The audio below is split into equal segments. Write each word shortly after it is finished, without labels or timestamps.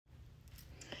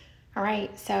All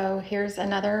right, so here's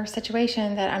another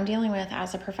situation that I'm dealing with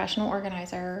as a professional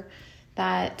organizer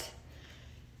that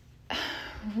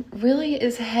really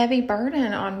is a heavy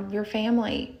burden on your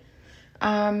family.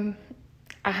 I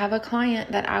have a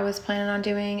client that I was planning on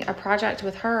doing a project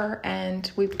with her,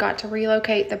 and we've got to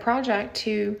relocate the project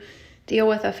to deal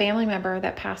with a family member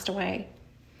that passed away.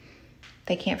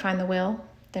 They can't find the will.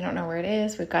 They don't know where it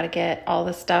is. We've got to get all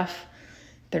the stuff.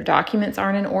 Their documents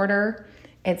aren't in order.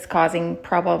 It's causing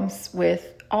problems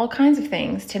with all kinds of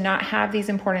things to not have these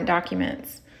important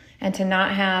documents and to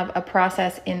not have a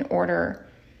process in order.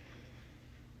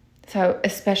 So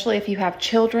especially if you have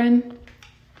children,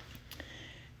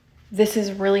 this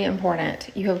is really important.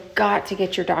 You have got to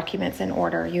get your documents in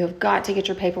order. You have got to get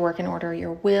your paperwork in order,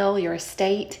 your will, your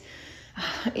estate,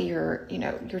 your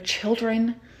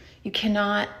children. You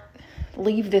cannot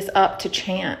leave this up to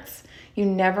chance. You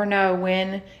never know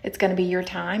when it's going to be your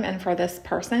time. And for this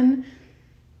person,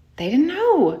 they didn't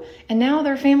know. And now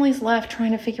their family's left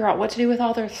trying to figure out what to do with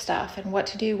all their stuff and what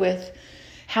to do with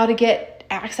how to get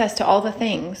access to all the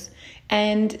things.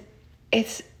 And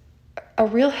it's a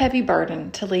real heavy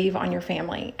burden to leave on your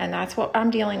family. And that's what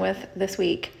I'm dealing with this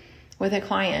week with a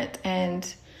client.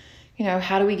 And,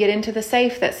 how do we get into the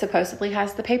safe that supposedly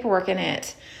has the paperwork in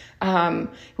it?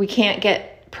 We can't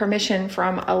get permission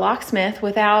from a locksmith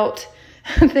without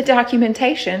the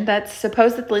documentation that's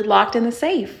supposedly locked in the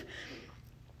safe.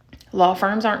 Law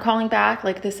firms aren't calling back.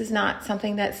 This is not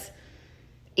something that's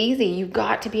easy. You've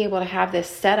got to be able to have this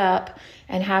set up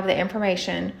and have the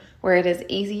information where it is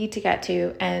easy to get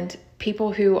to, and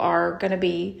people who are going to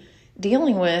be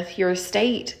dealing with your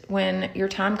estate when your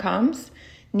time comes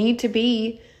need to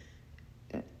be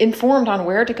informed on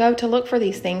where to go to look for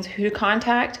these things, who to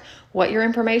contact, what your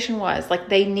information was.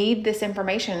 They need this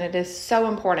information. It is so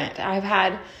important. I've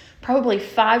had probably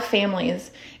 5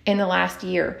 families in the last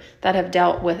year that have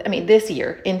dealt with, this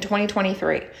year in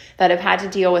 2023, that have had to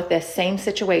deal with this same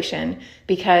situation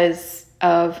because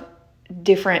of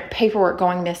different paperwork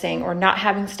going missing or not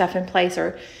having stuff in place,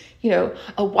 or,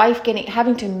 a wife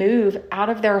having to move out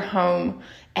of their home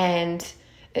and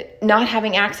not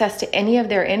having access to any of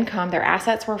their income. Their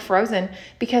assets were frozen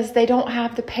because they don't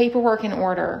have the paperwork in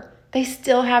order. They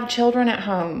still have children at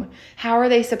home. How are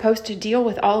they supposed to deal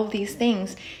with all of these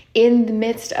things in the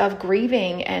midst of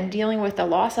grieving and dealing with the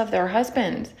loss of their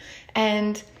husband?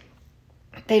 And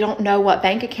they don't know what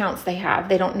bank accounts they have.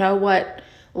 They don't know what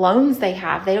loans they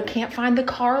have. They can't find the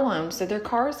car loans, so their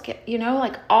cars get,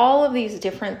 all of these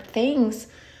different things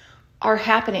are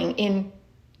happening in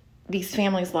these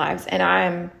families' lives. And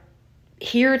I'm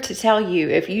here to tell you,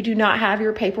 if you do not have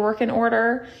your paperwork in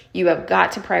order, you have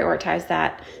got to prioritize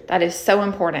that. That is so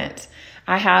important.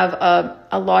 I have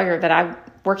a lawyer that I'm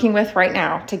working with right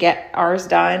now to get ours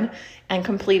done and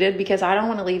completed, because I don't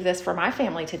want to leave this for my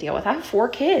family to deal with. I have 4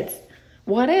 kids.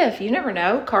 What if? You never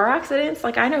know. Car accidents.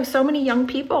 I know so many young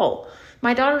people.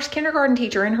 My daughter's kindergarten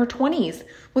teacher in her 20s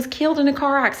was killed in a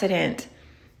car accident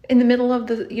in the middle of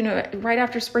right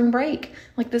after spring break.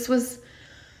 This was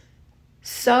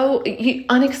so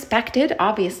unexpected.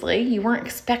 Obviously, you weren't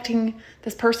expecting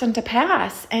this person to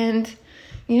pass. And,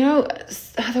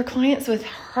 other clients with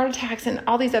heart attacks and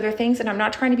all these other things. And I'm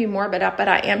not trying to be morbid, but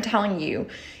I am telling you,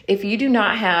 if you do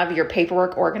not have your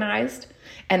paperwork organized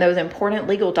and those important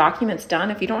legal documents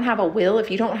done, if you don't have a will, if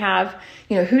you don't have,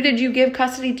 who did you give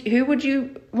custody to, who would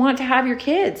you want to have your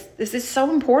kids? This is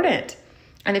so important.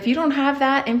 And if you don't have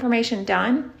that information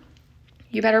done,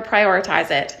 you better prioritize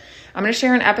it. I'm going to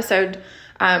share an episode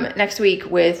next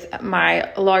week with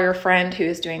my lawyer friend who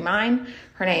is doing mine.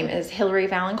 Her name is Hillary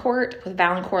Valancourt with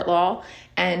Valancourt Law,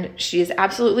 and she is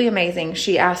absolutely amazing.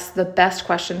 She asks the best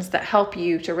questions that help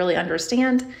you to really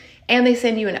understand, and they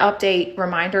send you an update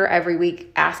reminder every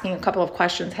week asking a couple of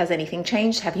questions. Has anything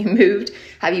changed? Have you moved?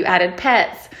 Have you added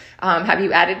pets? Have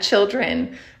you added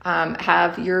children?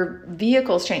 Have your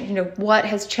vehicles changed? What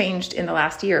has changed in the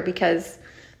last year? Because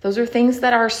those are things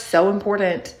that are so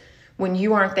important when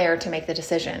you aren't there to make the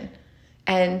decision.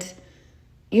 And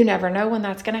you never know when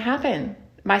that's going to happen.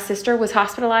 My sister was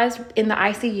hospitalized in the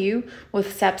ICU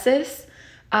with sepsis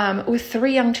with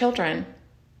 3 young children.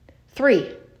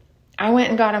 3. I went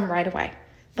and got them right away.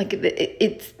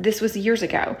 This was years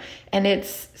ago. And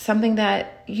it's something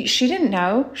that she didn't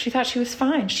know. She thought she was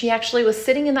fine. She actually was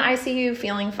sitting in the ICU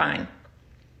feeling fine.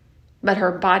 But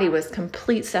her body was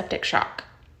complete septic shock.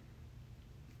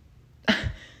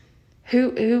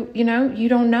 You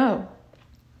don't know.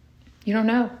 You don't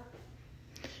know.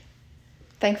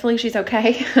 Thankfully, she's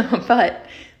okay. But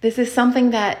this is something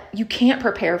that you can't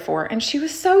prepare for. And she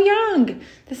was so young.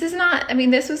 This was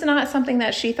not something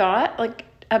that she thought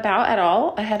about at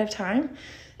all ahead of time.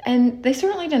 And they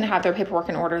certainly didn't have their paperwork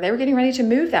in order. They were getting ready to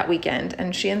move that weekend,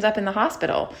 and she ends up in the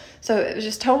hospital. So it was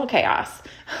just total chaos.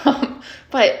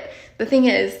 But the thing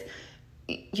is,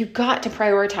 you've got to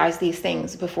prioritize these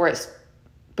things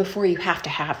before you have to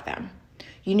have them.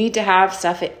 You need to have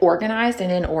stuff organized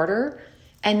and in order.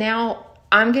 And now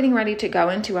I'm getting ready to go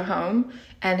into a home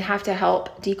and have to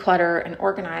help declutter and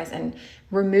organize and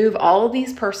remove all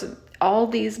these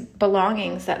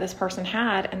belongings that this person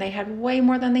had, and they had way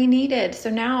more than they needed. So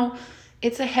now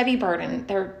it's a heavy burden.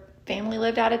 Their family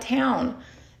lived out of town,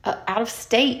 out of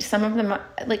state. Some of them,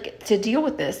 like, to deal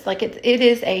with this, like it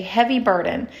is a heavy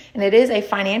burden, and it is a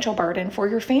financial burden for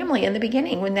your family in the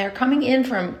beginning when they're coming in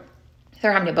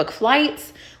they're having to book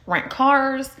flights, rent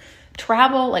cars,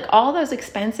 travel, like all those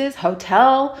expenses,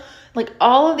 hotel, like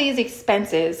all of these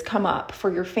expenses come up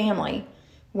for your family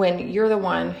when you're the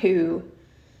one who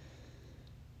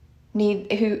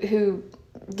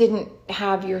didn't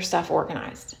have your stuff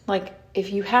organized. Like,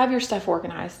 if you have your stuff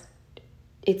organized,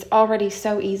 it's already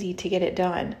so easy to get it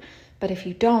done. But if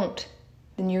you don't,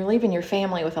 then you're leaving your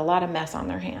family with a lot of mess on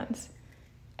their hands.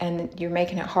 And you're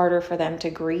making it harder for them to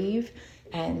grieve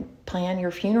and plan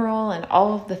your funeral and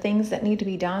all of the things that need to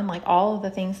be done, like all of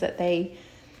the things that they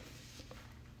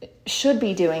should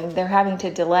be doing, they're having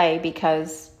to delay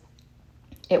because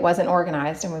it wasn't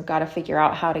organized, and we've got to figure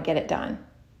out how to get it done.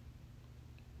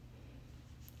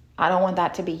 I don't want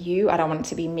that to be you. I don't want it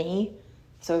to be me.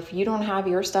 So if you don't have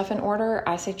your stuff in order,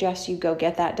 I suggest you go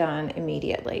get that done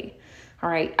immediately. All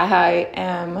right.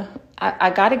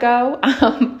 I got to go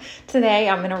today.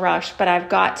 I'm in a rush, but I've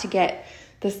got to get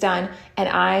this done. And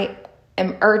I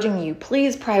am urging you,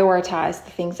 please prioritize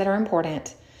the things that are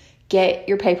important. Get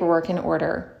your paperwork in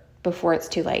order before it's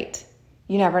too late.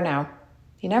 You never know.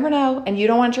 You never know. And you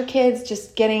don't want your kids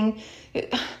just getting...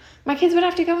 My kids would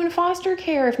have to go in foster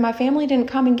care if my family didn't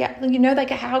come and get,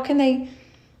 like, how can they,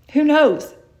 who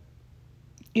knows?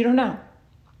 You don't know.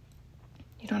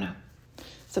 You don't know.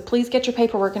 So please get your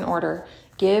paperwork in order.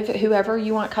 Give whoever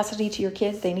you want custody to your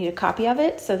kids, they need a copy of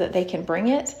it so that they can bring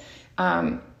it.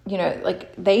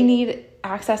 They need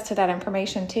access to that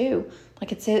information too.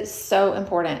 Like, it's so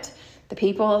important. The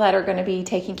people that are going to be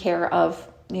taking care of,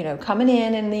 coming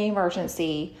in the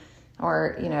emergency or,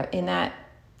 in that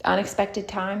unexpected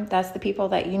time, that's the people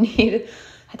that you need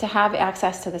to have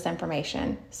access to this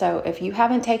information. So if you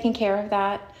haven't taken care of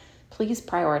that, please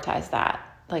prioritize that.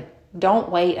 Like, don't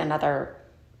wait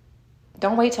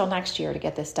till next year to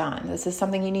get this done. This is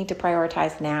something you need to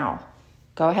prioritize now.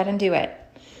 Go ahead and do it.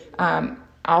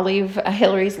 I'll leave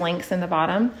Hillary's links in the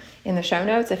bottom in the show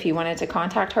notes if you wanted to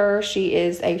contact her. She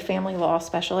is a family law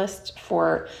specialist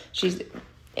she's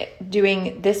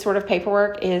doing this sort of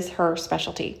paperwork is her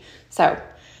specialty. So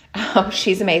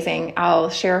she's amazing. I'll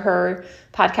share her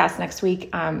podcast next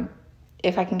week.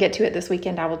 If I can get to it this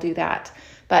weekend, I will do that.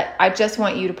 But I just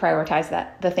want you to prioritize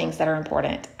the things that are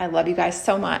important. I love you guys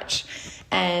so much.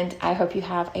 And I hope you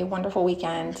have a wonderful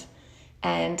weekend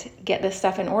and get this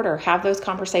stuff in order. Have those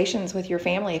conversations with your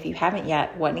family if you haven't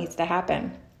yet. What needs to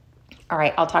happen? All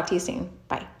right. I'll talk to you soon.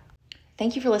 Bye.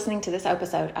 Thank you for listening to this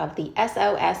episode of the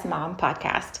SOS Mom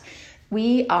Podcast.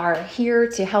 We are here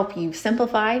to help you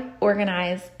simplify,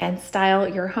 organize, and style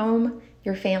your home,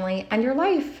 your family, and your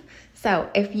life. So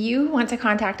if you want to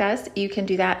contact us, you can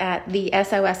do that at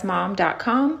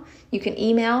thesosmom.com. You can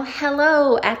email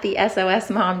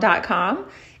hello@thesosmom.com.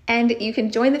 And you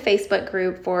can join the Facebook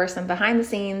group for some behind the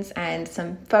scenes and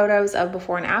some photos of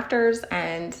before and afters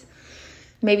and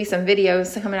maybe some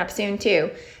videos coming up soon too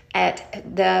at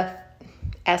the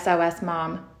SOS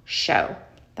Mom Show.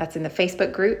 That's in the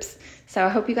Facebook groups. So I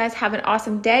hope you guys have an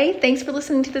awesome day. Thanks for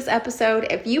listening to this episode.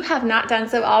 If you have not done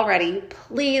so already,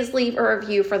 please leave a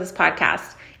review for this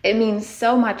podcast. It means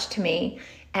so much to me,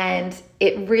 and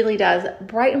it really does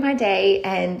brighten my day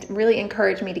and really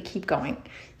encourage me to keep going.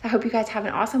 I hope you guys have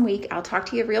an awesome week. I'll talk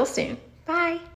to you real soon. Bye.